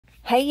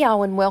Hey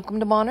y'all, and welcome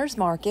to Bonner's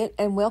Market,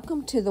 and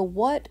welcome to the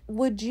What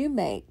Would You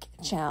Make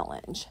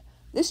challenge.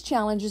 This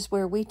challenge is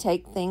where we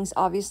take things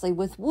obviously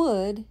with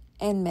wood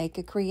and make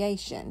a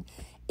creation.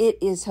 It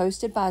is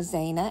hosted by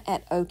Zana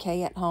at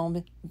OK at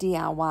Home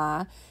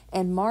DIY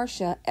and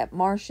Marsha at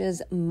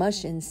Marsha's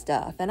Mushin'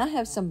 Stuff. And I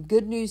have some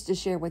good news to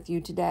share with you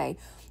today.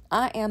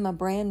 I am a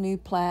brand new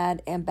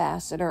plaid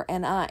ambassador,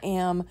 and I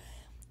am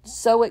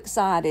so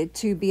excited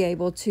to be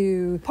able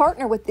to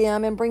partner with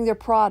them and bring their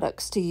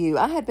products to you.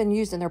 I had been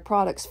using their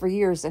products for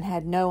years and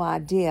had no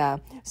idea.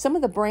 Some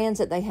of the brands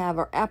that they have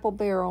are Apple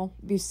Barrel,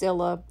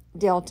 Bucilla,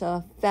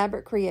 Delta,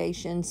 Fabric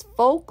Creations,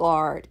 Folk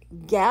Art,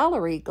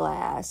 Gallery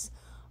Glass,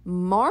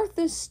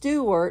 Martha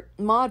Stewart,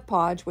 Mod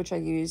Podge, which I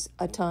use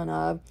a ton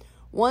of,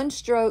 One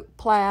Stroke,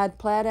 Plaid,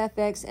 Plaid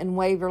FX, and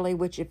Waverly,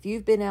 which if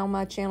you've been on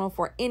my channel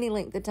for any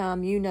length of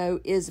time, you know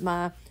is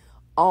my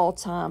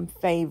all-time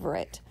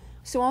favorite.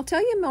 So I'll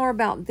tell you more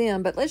about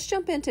them, but let's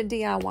jump into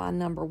DIY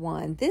number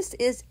one. This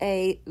is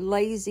a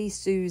Lazy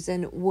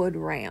Susan wood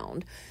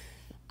round.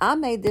 I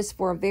made this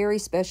for a very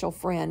special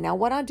friend. Now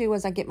what I do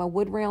is I get my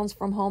wood rounds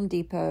from Home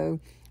Depot,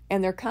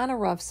 and they're kind of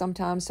rough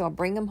sometimes, so I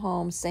bring them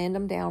home, sand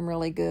them down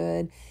really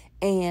good.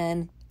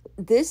 And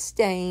this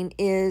stain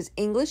is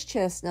English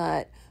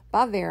Chestnut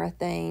by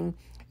Varathane.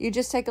 You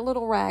just take a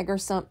little rag or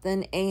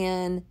something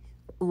and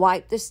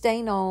wipe the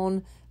stain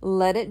on,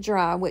 let it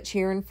dry, which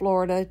here in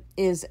Florida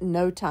is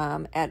no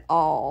time at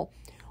all.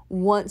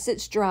 Once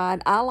it's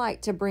dried, I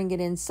like to bring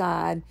it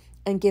inside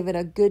and give it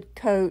a good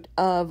coat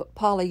of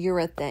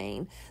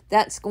polyurethane.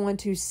 That's going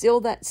to seal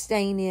that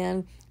stain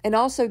in and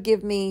also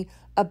give me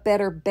a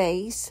better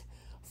base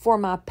for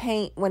my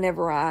paint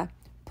whenever I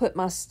put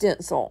my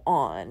stencil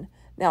on.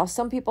 Now,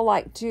 some people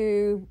like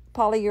to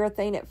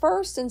polyurethane at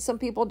first, and some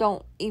people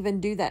don't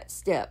even do that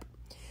step.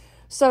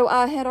 So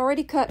I had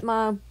already cut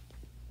my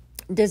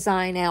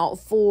design out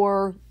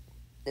for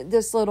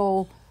this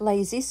little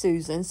Lazy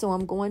Susan. So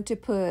I'm going to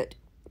put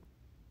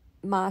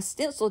my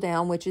stencil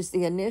down, which is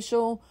the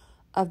initial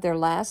of their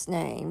last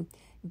name,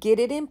 get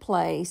it in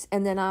place,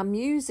 and then I'm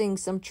using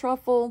some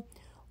Truffle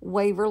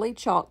Waverly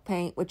chalk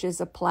paint, which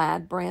is a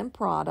Plaid brand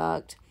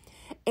product,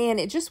 and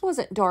it just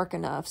wasn't dark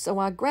enough. So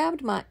I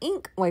grabbed my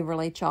ink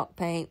Waverly chalk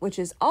paint, which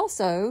is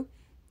also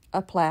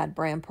a Plaid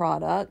brand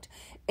product,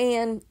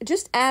 and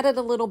just added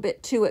a little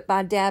bit to it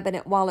by dabbing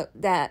it while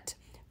that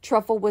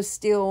truffle was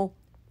still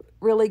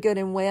really good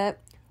and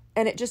wet,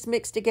 and it just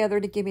mixed together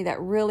to give me that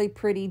really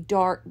pretty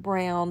dark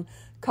brown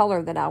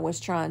color that I was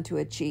trying to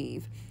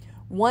achieve.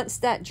 Once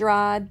that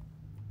dried,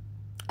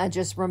 I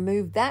just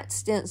removed that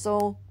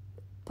stencil,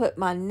 put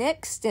my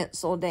next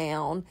stencil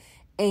down,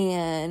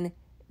 and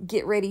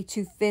get ready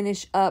to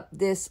finish up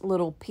this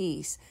little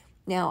piece.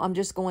 Now I'm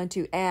just going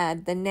to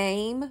add the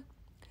name,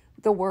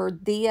 the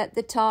word "the" at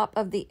the top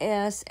of the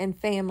S, and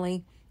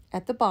family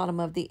at the bottom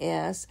of the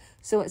S.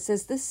 So it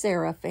says the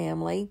Sarah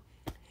family.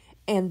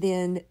 And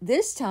then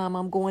this time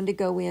I'm going to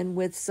go in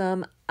with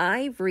some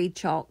ivory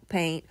chalk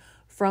paint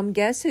from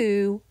guess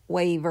who?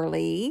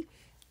 Waverly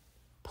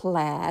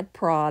Plaid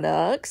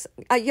products.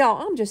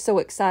 Y'all, I'm just so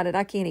excited.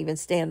 I can't even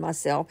stand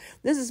myself.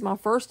 This is my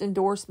first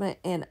endorsement,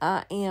 and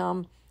I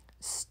am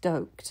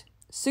stoked.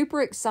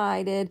 Super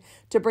excited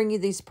to bring you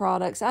these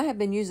products. I have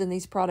been using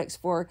these products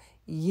for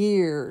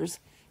years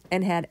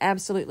and had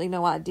absolutely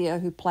no idea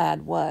who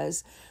Plaid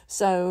was.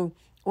 So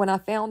when I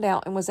found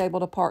out and was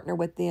able to partner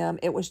with them,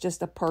 it was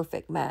just a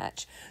perfect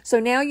match. So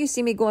now you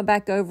see me going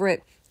back over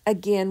it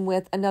again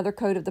with another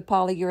coat of the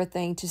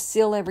polyurethane to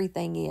seal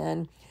everything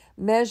in,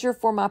 measure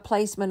for my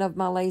placement of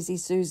my Lazy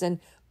Susan,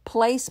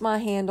 place my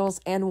handles,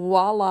 and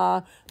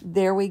voila,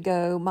 there we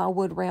go. My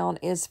wood round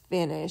is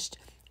finished.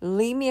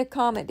 Leave me a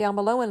comment down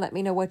below and let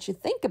me know what you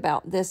think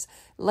about this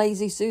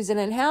Lazy Susan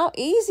and how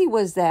easy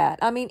was that.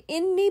 I mean,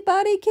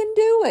 anybody can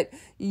do it.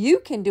 You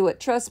can do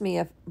it. Trust me,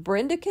 if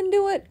Brenda can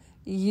do it,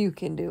 you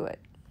can do it.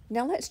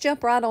 Now let's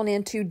jump right on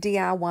into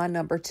DIY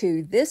number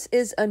two. This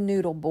is a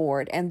noodle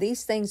board, and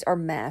these things are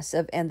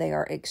massive and they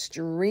are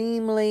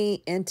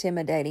extremely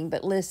intimidating.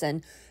 But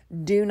listen,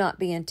 do not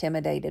be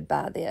intimidated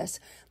by this.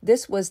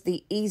 This was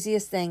the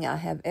easiest thing I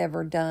have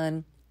ever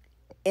done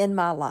in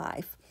my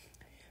life.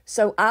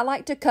 So I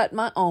like to cut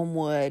my own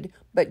wood,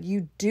 but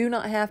you do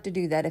not have to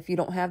do that. If you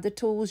don't have the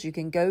tools, you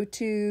can go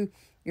to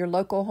your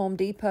local Home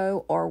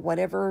Depot or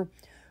whatever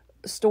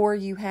store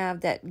you have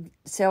that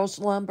sells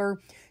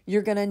lumber.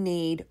 You're going to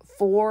need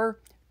 4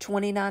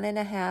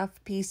 29.5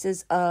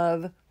 pieces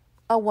of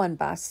a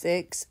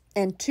 1x6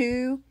 and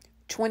 2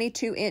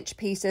 22-inch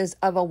pieces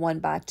of a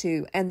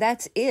 1x2. And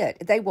that's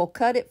it. They will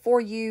cut it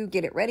for you,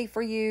 get it ready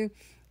for you,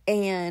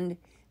 and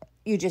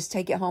you just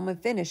take it home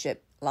and finish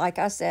it. Like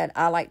I said,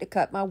 I like to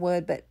cut my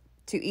wood, but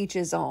to each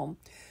his own.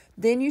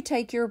 Then you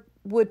take your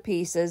wood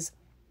pieces.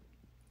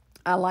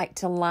 I like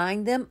to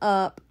line them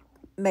up,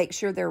 make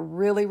sure they're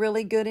really,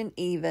 really good and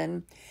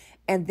even.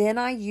 And then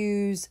I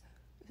use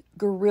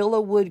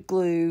Gorilla Wood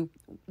Glue.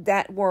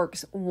 That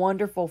works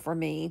wonderful for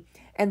me.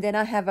 And then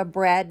I have a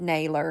brad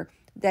nailer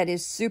that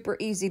is super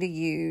easy to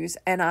use,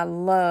 and I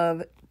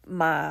love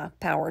my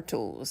power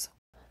tools.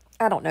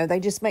 I don't know, they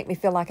just make me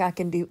feel like I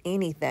can do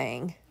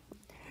anything.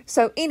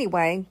 So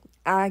anyway,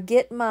 I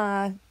get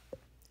my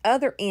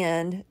other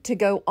end to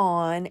go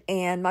on,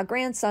 and my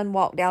grandson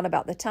walked out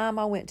about the time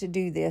I went to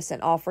do this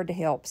and offered to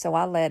help, so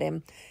I let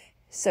him.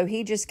 So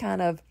he just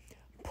kind of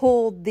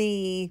pulled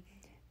the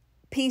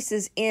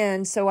pieces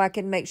in so I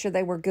could make sure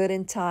they were good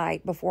and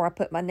tight before I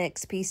put my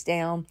next piece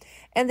down.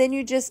 And then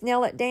you just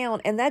nail it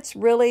down. And that's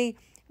really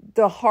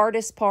the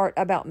hardest part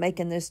about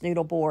making this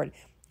noodle board.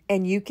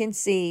 And you can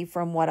see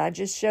from what I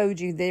just showed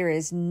you, there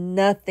is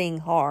nothing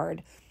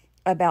hard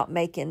about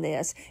making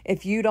this.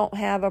 If you don't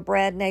have a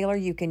brad nailer,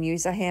 you can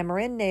use a hammer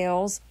and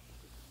nails.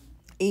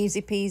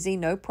 Easy peasy,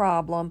 no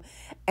problem.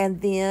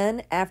 And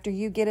then after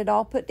you get it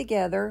all put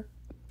together,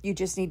 you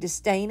just need to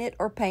stain it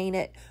or paint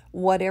it,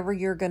 whatever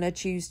you're going to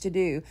choose to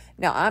do.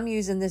 Now, I'm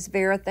using this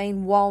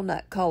Varathane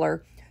walnut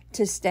color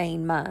to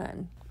stain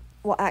mine.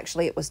 Well,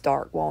 actually, it was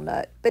dark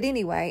walnut. But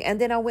anyway,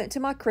 and then I went to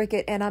my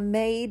Cricut and I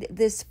made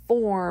this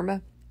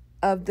form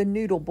of the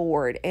noodle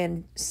board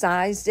and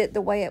sized it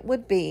the way it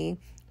would be,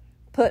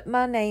 put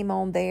my name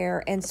on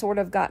there, and sort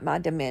of got my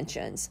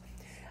dimensions.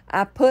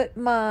 I put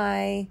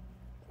my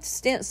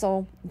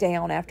stencil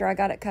down after I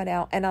got it cut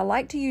out, and I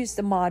like to use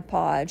the Mod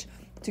Podge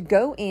to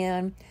go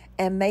in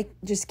and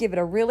just give it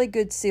a really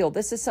good seal.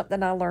 This is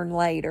something I learned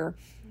later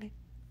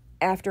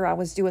after I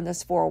was doing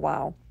this for a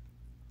while.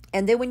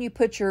 And then when you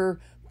put your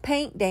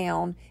paint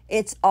down,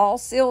 it's all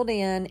sealed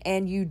in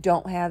and you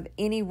don't have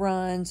any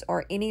runs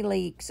or any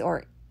leaks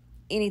or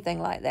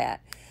anything like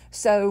that.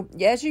 So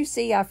as you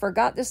see, I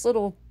forgot this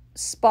little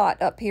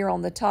spot up here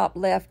on the top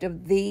left of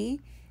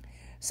V.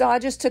 So I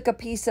just took a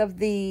piece of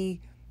the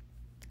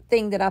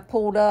thing that I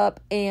pulled up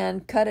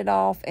and cut it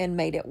off and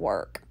made it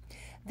work.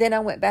 Then I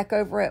went back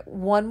over it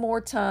one more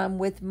time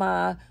with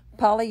my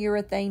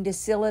polyurethane to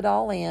seal it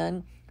all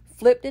in,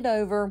 flipped it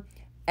over,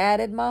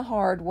 added my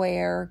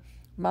hardware.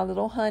 My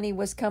little honey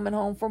was coming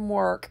home from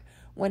work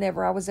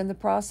whenever I was in the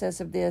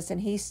process of this,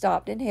 and he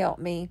stopped and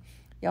helped me.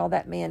 Y'all,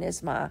 that man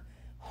is my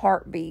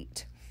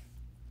heartbeat.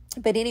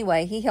 But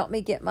anyway, he helped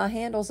me get my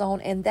handles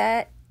on, and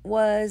that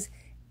was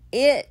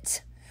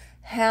it.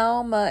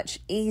 How much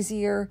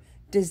easier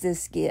does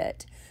this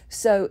get?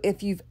 So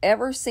if you've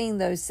ever seen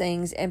those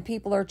things and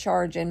people are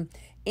charging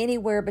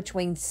anywhere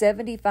between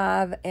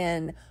 $75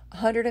 and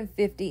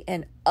 $150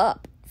 and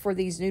up for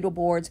these noodle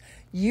boards,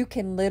 you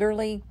can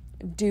literally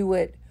do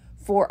it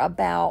for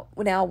about,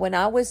 now when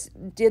I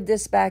did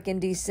this back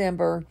in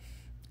December,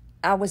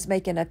 I was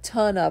making a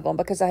ton of them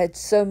because I had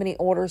so many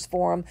orders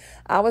for them.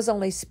 I was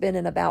only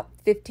spending about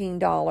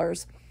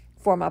 $15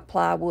 for my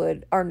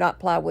plywood, or not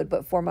plywood,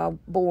 but for my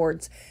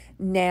boards.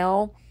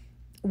 Now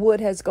wood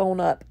has gone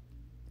up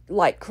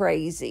like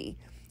crazy.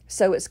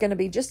 So it's going to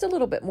be just a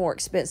little bit more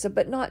expensive,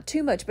 but not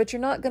too much. But you're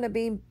not going to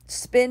be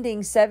spending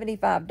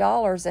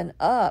 $75 and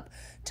up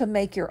to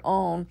make your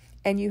own,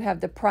 and you have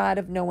the pride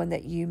of knowing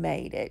that you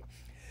made it.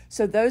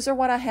 So those are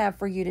what I have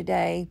for you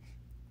today.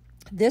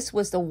 This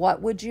was the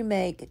What Would You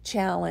Make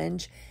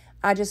challenge.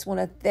 I just want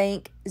to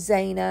thank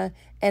Zana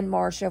and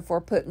Marsha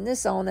for putting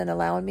this on and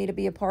allowing me to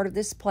be a part of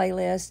this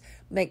playlist.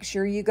 Make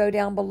sure you go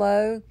down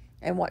below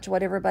and watch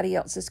what everybody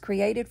else has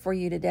created for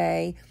you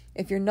today.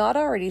 If you're not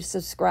already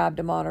subscribed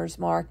to Monner's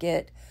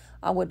Market,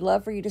 I would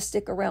love for you to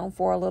stick around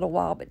for a little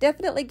while, but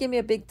definitely give me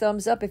a big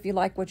thumbs up if you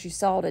like what you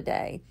saw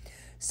today.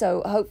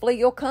 So hopefully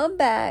you'll come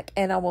back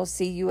and I will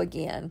see you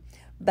again.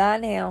 Bye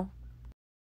now.